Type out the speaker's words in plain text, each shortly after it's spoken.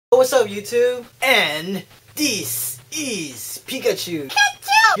what's up YouTube? And this is Pikachu.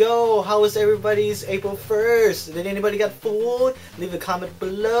 Yo, how was everybody's April 1st? Did anybody get fooled? Leave a comment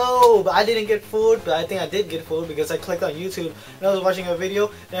below. But I didn't get fooled, but I think I did get fooled because I clicked on YouTube and I was watching a video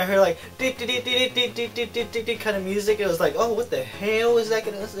and I heard like kind of music. It was like, oh, what the hell is that?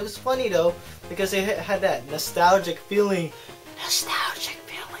 It was funny though because it had that nostalgic feeling. Nostalgic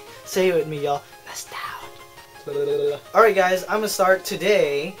feeling. Say it with me, y'all. Nostalgia. Alright guys, I'm gonna start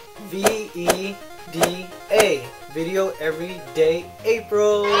today VEDA, video every day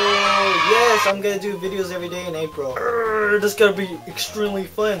April. Yes, I'm gonna do videos every day in April. This is gonna be extremely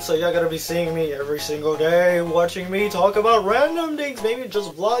fun, so y'all gotta be seeing me every single day, watching me talk about random things, maybe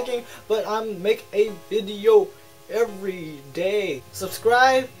just vlogging, but I'm make a video every day.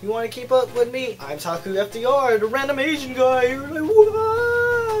 Subscribe if you want to keep up with me. I'm TakuuFTR, the random Asian guy. You're like,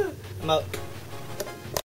 what? I'm out.